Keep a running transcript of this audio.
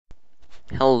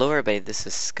Hello everybody, this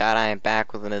is Scott. I am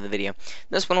back with another video.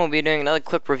 This one we'll be doing another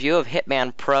quick review of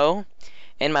Hitman Pro.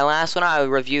 In my last one I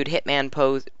reviewed Hitman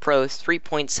Pro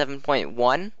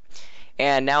 3.7.1,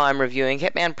 and now I'm reviewing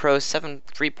Hitman Pro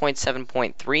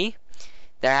 3.7.3.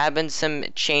 There have been some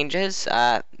changes.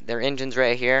 Their engines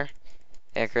right here.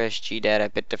 Icarus,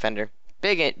 G-Data, Bitdefender.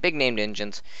 Big named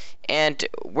engines. And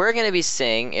we're going to be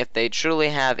seeing if they truly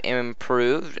have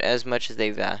improved as much as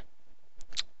they've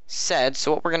said.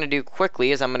 So what we're going to do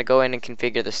quickly is I'm going to go in and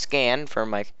configure the scan for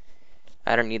my...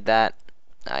 I don't need that.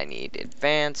 I need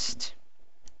advanced.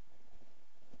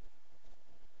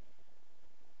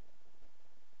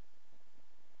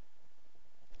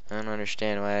 I don't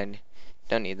understand why I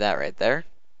don't need that right there.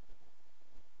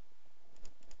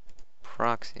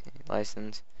 Proxy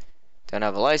license. Don't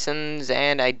have a license,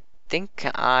 and I think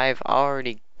I've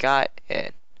already got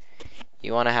it.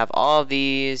 You want to have all of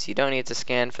these. You don't need to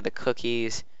scan for the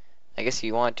cookies. I guess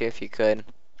you want to if you could.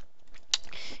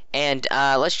 And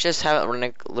let's just have it run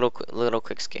a little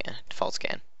quick scan, default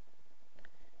scan.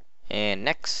 And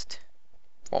next,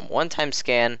 one-time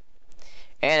scan,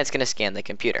 and it's gonna scan the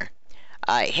computer.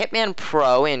 Hitman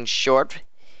Pro, in short,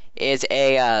 is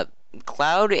a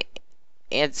cloud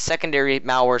and secondary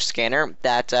malware scanner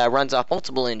that runs off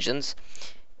multiple engines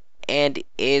and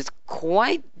is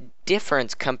quite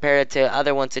different compared to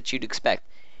other ones that you'd expect.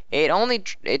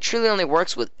 It truly only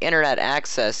works with internet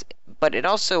access, but it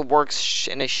also works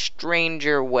in a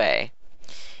stranger way.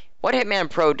 What Hitman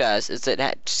Pro does is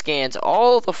it scans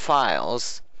all the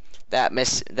files that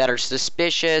are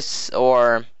suspicious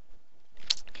or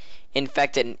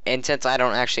infected, and since I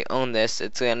don't actually own this,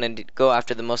 it's going to go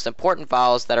after the most important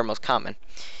files that are most common.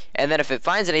 And then if it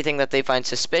finds anything that they find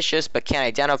suspicious but can't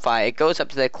identify, it goes up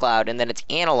to the cloud and then it's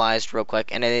analyzed real quick,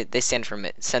 and they send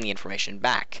the information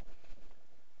back.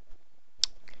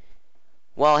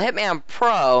 Well, Hitman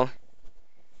Pro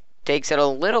takes it a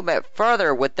little bit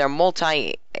further with their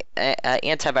antivirus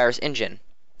engine.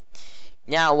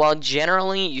 Now, while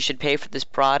generally you should pay for this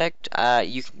product,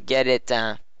 you can get it.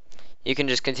 You can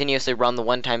just continuously run the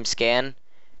one-time scan,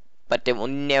 but it will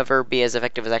never be as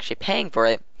effective as actually paying for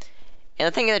it. And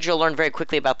the thing that you'll learn very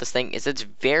quickly about this thing is it's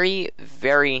very,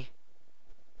 very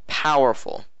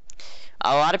powerful.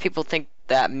 A lot of people think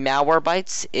that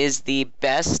Malwarebytes is the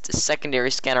best secondary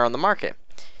scanner on the market.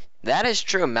 That is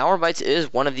true. Malwarebytes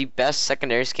is one of the best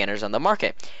secondary scanners on the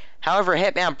market. However,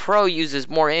 Hitman Pro uses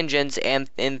more engines, and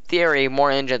in theory,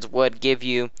 more engines would give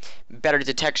you better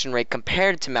detection rate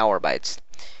compared to Malwarebytes.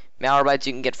 Malwarebytes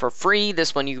you can get for free.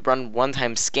 This one you run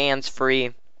one-time scans free.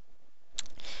 It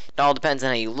all depends on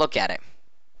how you look at it.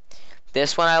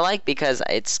 This one I like because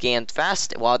it scans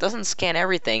fast. While it doesn't scan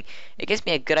everything, it gives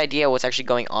me a good idea of what's actually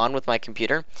going on with my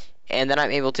computer, and then I'm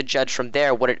able to judge from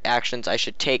there what actions I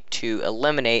should take to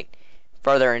eliminate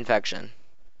further infection.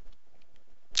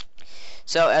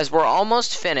 So as we're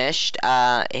almost finished,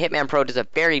 Hitman Pro does a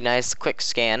very nice quick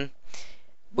scan.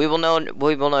 We will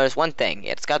notice one thing.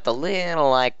 It's got the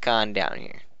little icon down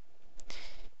here.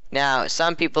 Now,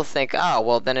 some people think, oh,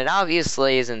 well, then it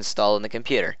obviously is installed in the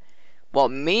computer. Well,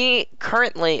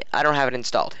 currently, I don't have it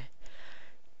installed.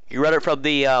 You run it from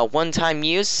the one-time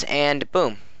use, and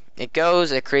boom. It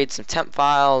goes, it creates some temp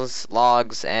files,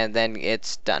 logs, and then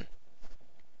it's done.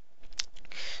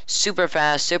 Super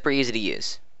fast, super easy to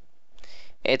use.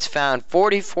 It's found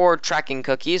 44 tracking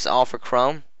cookies, all for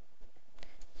Chrome.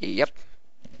 Yep.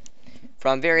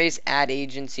 From various ad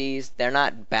agencies. They're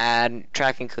not bad.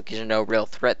 Tracking cookies are no real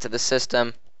threat to the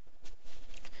system.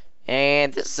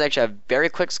 And this is actually a very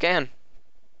quick scan.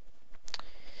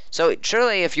 So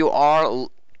truly, if you are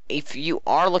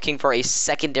looking for a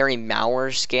secondary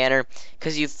malware scanner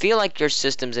because you feel like your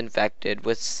system's infected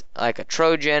with like a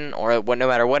Trojan or no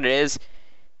matter what it is,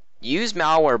 use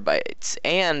Malwarebytes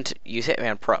and use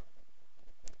Hitman Pro.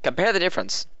 Compare the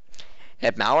difference.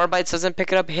 If Malwarebytes doesn't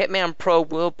pick it up, Hitman Pro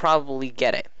will probably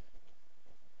get it.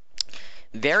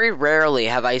 Very rarely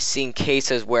have I seen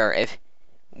cases where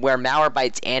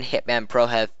Malwarebytes and Hitman Pro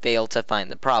have failed to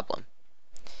find the problem.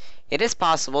 It is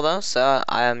possible though, so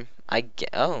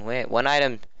oh wait,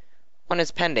 one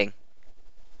is pending.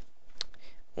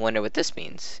 Wonder what this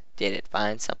means. Did it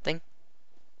find something?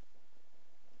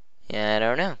 Yeah, I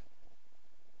don't know.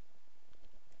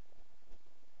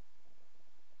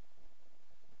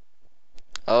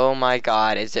 Oh my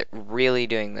god, is it really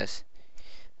doing this?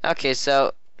 Okay,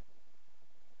 okay,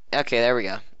 there we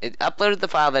go. It uploaded the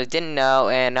file that it didn't know,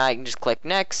 and now I can just click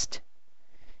next.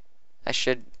 I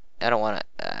don't want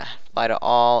to apply to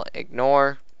all,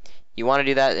 ignore. You want to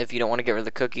do that if you don't want to get rid of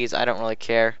the cookies. I don't really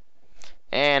care.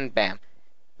 And bam.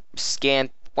 Scan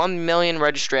 1 million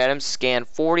registry items, scan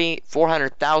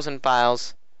 400,000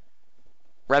 files.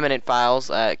 remnant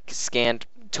files, scanned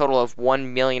a total of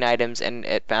 1 million items, and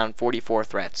it found 44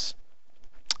 threats.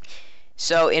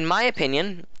 So, in my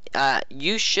opinion,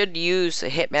 you should use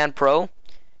Hitman Pro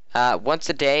once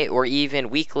a day, or even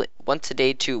weekly, once a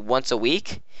day to once a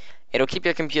week. It'll keep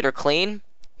your computer clean.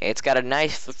 It's got a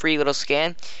nice free little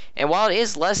scan, and while it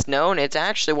is less known, it's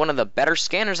actually one of the better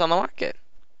scanners on the market.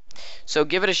 So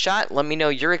give it a shot. Let me know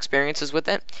your experiences with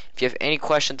it. If you have any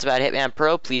questions about Hitman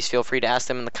Pro, please feel free to ask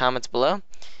them in the comments below.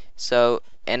 So,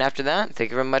 and after that,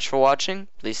 thank you very much for watching.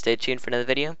 Please stay tuned for another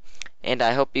video, and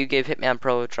I hope you give Hitman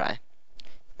Pro a try.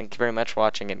 Thank you very much for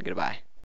watching, and goodbye.